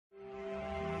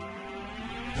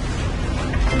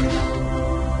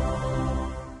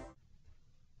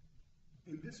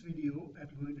this video, I'm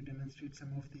going to demonstrate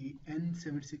some of the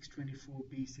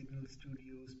N7624B Signal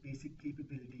Studio's basic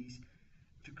capabilities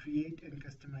to create and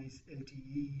customize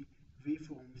LTE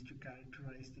waveforms to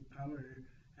characterize the power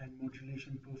and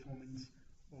modulation performance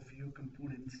of your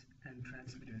components and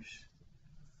transmitters.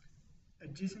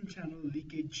 Adjacent channel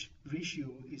leakage ratio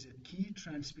is a key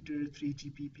transmitter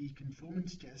 3GPP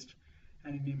conformance test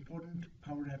and an important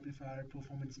power amplifier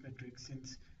performance metric,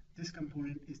 since this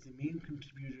component is the main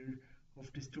contributor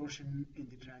of distortion in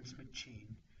the transmit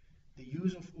chain. The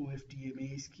use of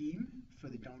OFDMA scheme for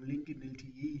the downlink in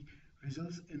LTE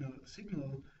results in a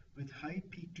signal with high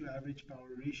peak to average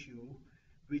power ratio,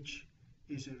 which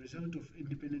is a result of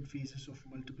independent phases of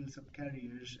multiple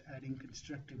subcarriers adding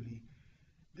constructively.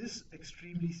 This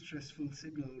extremely stressful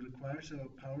signal requires a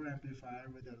power amplifier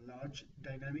with a large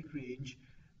dynamic range,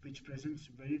 which presents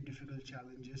very difficult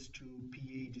challenges to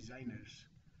PA designers.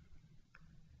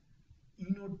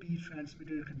 E-Node-B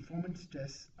transmitter conformance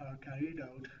tests are carried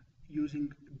out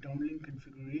using downlink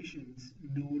configurations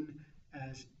known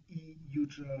as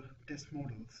E-Ultra test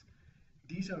models.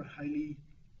 These are highly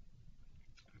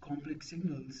complex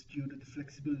signals due to the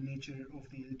flexible nature of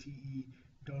the LTE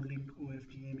downlink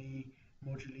OFDMA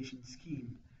modulation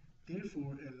scheme.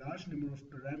 Therefore, a large number of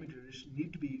parameters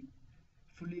need to be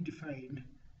fully defined,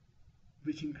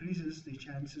 which increases the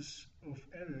chances of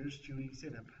errors during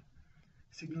setup.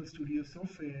 Signal Studio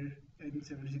software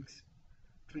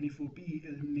N7624B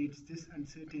eliminates this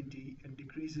uncertainty and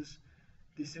decreases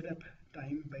the setup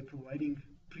time by providing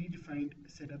predefined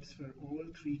setups for all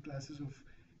three classes of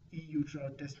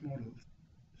E-Ultra test models.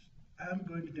 I'm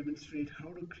going to demonstrate how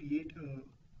to create a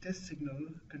test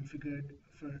signal configured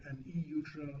for an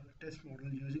E-Ultra test model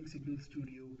using Signal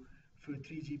Studio for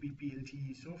 3GPP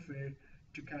LTE software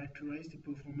to characterize the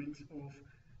performance of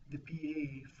the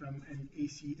PA from an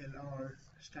ACLR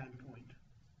standpoint.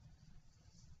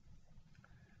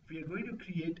 We are going to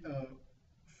create a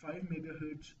 5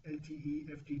 MHz LTE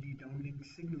FDD downlink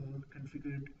signal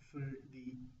configured for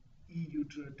the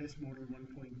E-Ultra test model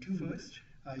 1.2. First,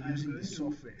 using the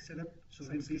software. Set up some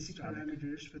basic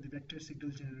parameters for the vector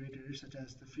signal generator, such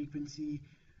as the frequency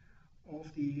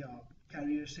of the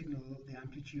carrier signal, the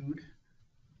amplitude,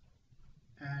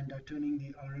 and turning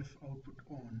the RF output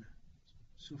on.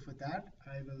 So for that,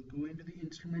 I will go into the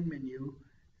instrument menu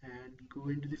and go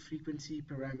into the frequency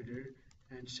parameter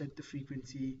and set the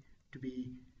frequency to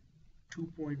be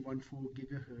 2.14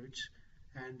 gigahertz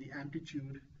and the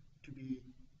amplitude to be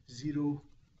 0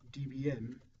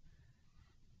 dBm,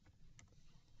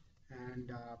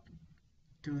 and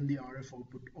turn the RF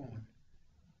output on.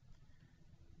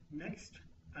 Next,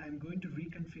 I am going to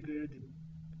reconfigure the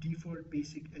default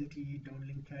basic LTE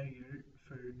downlink carrier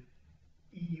for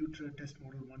E-Ultra test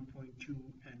model 1.2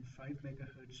 and 5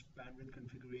 MHz bandwidth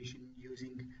configuration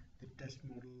using the test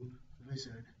model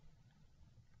wizard.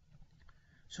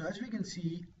 So as we can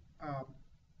see,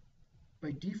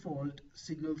 by default,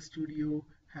 Signal Studio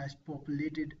has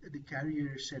populated the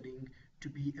carrier setting to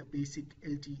be a basic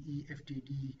LTE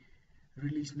FDD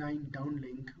Release 9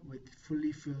 downlink with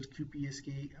fully filled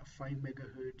QPSK 5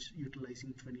 MHz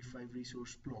utilizing 25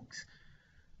 resource blocks.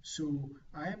 So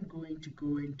I am going to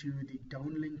go into the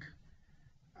downlink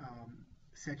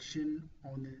section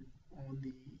on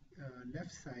the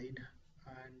left side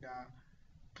and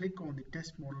click on the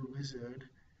test model wizard,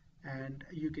 and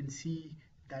you can see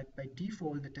that by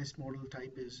default the test model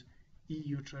type is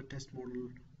E-Ultra test model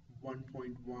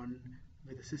 1.1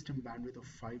 with a system bandwidth of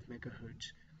 5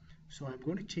 MHz. So I'm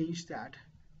going to change that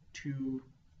to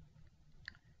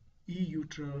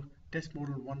E-Ultra test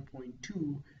model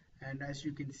 1.2, and as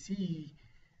you can see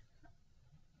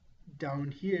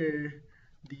down here,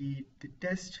 the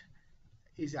test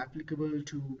is applicable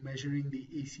to measuring the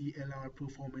ACLR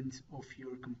performance of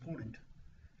your component.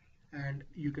 And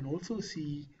you can also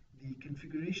see the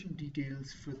configuration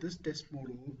details for this test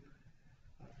model.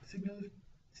 Signal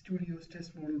Studio's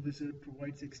test model wizard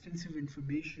provides extensive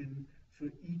information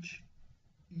for each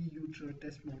E-Ultra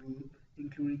test model,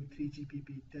 including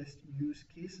 3GPP test use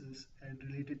cases and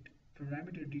related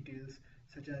parameter details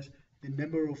such as the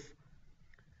number of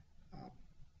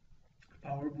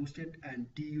power boosted and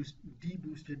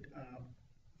deboosted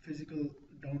physical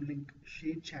downlink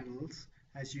shade channels,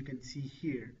 as you can see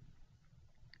here.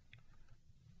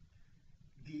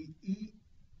 The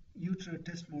E-Ultra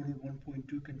test model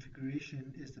 1.2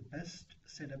 configuration is the best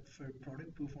setup for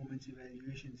product performance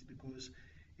evaluations because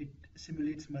it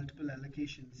simulates multiple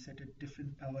allocations set at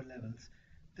different power levels.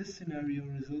 This scenario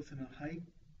results in a high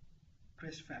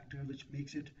crest factor, which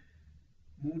makes it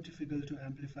more difficult to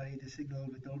amplify the signal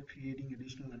without creating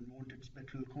additional unwanted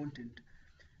spectral content.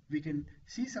 We can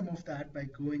see some of that by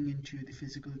going into the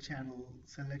physical channel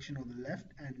selection on the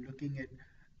left and looking at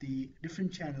the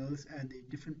different channels and the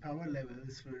different power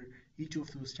levels for each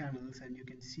of those channels, and you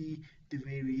can see the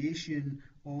variation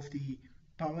of the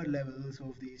power levels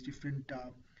of these different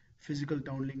physical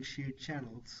downlink shared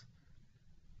channels.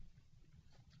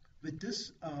 With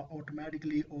this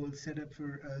automatically all set up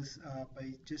for us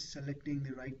by just selecting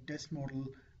the right test model,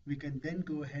 we can then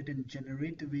go ahead and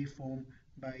generate the waveform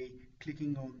by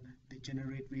clicking on the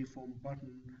generate waveform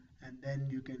button, and then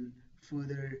you can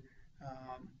further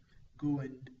go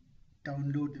and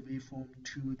download the waveform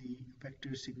to the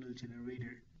vector signal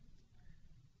generator.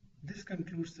 This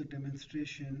concludes the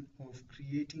demonstration of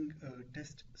creating a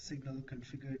test signal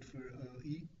configured for a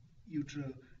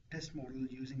Ultra test model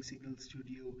using Signal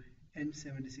Studio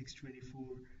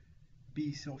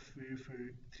N7624B software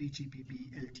for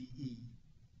 3GPP LTE.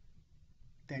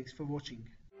 Thanks for watching.